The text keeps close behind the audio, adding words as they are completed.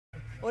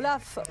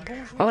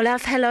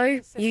Olaf, hello.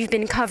 You've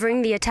been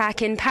covering the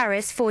attack in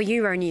Paris for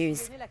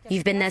Euronews.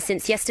 You've been there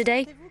since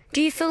yesterday.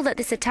 Do you feel that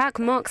this attack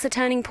marks a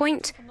turning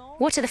point?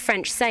 What are the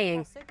French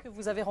saying?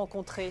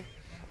 The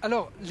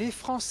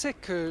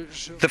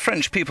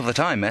French people that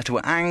I met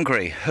were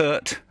angry,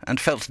 hurt, and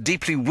felt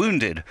deeply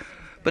wounded.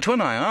 But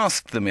when I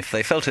asked them if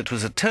they felt it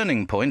was a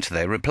turning point,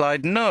 they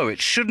replied no,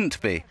 it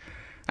shouldn't be,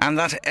 and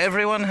that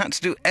everyone had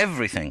to do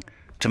everything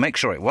to make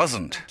sure it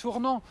wasn't.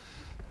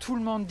 Tout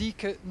le monde dit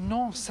que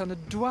non, ça ne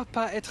doit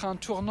pas être un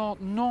tournant.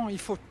 Non, il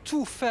faut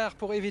tout faire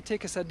pour éviter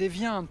que ça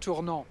devienne un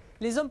tournant.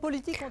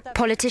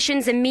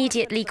 Politicians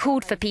immediately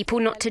called for people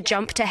not to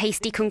jump to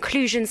hasty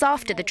conclusions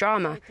after the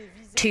drama.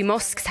 2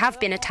 mosques have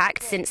been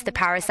attacked since the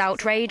Paris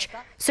outrage.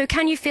 So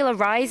can you feel a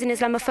rise in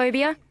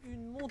Islamophobia?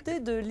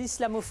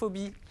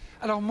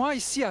 Alors moi,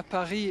 ici à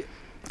Paris,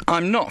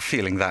 I'm not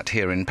feeling that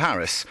here in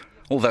Paris,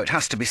 although it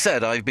has to be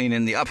said I've been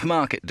in the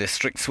upmarket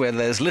districts where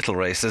there's little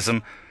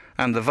racism,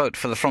 and the vote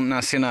for the Front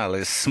National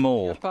is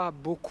small.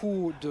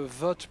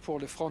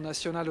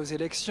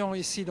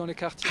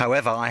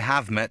 However, I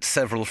have met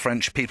several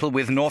French people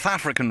with North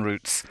African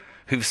roots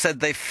who've said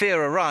they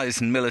fear a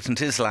rise in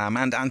militant Islam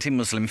and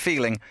anti-Muslim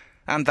feeling,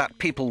 and that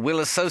people will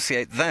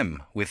associate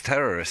them with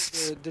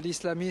terrorists.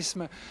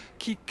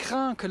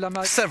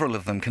 Several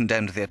of them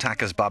condemned the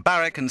attack as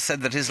barbaric and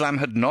said that Islam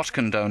had not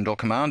condoned or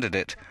commanded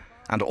it.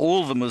 And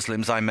all the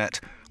Muslims I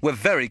met were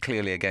very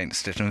clearly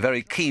against it and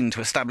very keen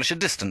to establish a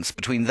distance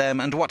between them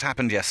and what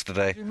happened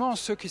yesterday.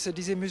 Ceux qui se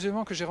disaient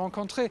musulmans que j'ai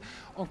rencontrés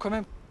ont quand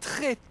même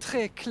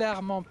très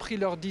clairement pris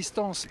leur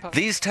distance.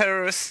 These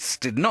terrorists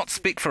did not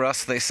speak for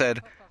us, they said,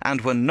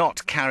 and were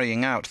not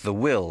carrying out the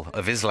will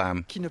of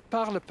Islam. Qui ne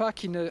parle pas,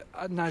 qui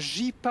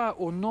n'agit pas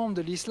au nom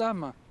de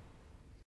l'islam.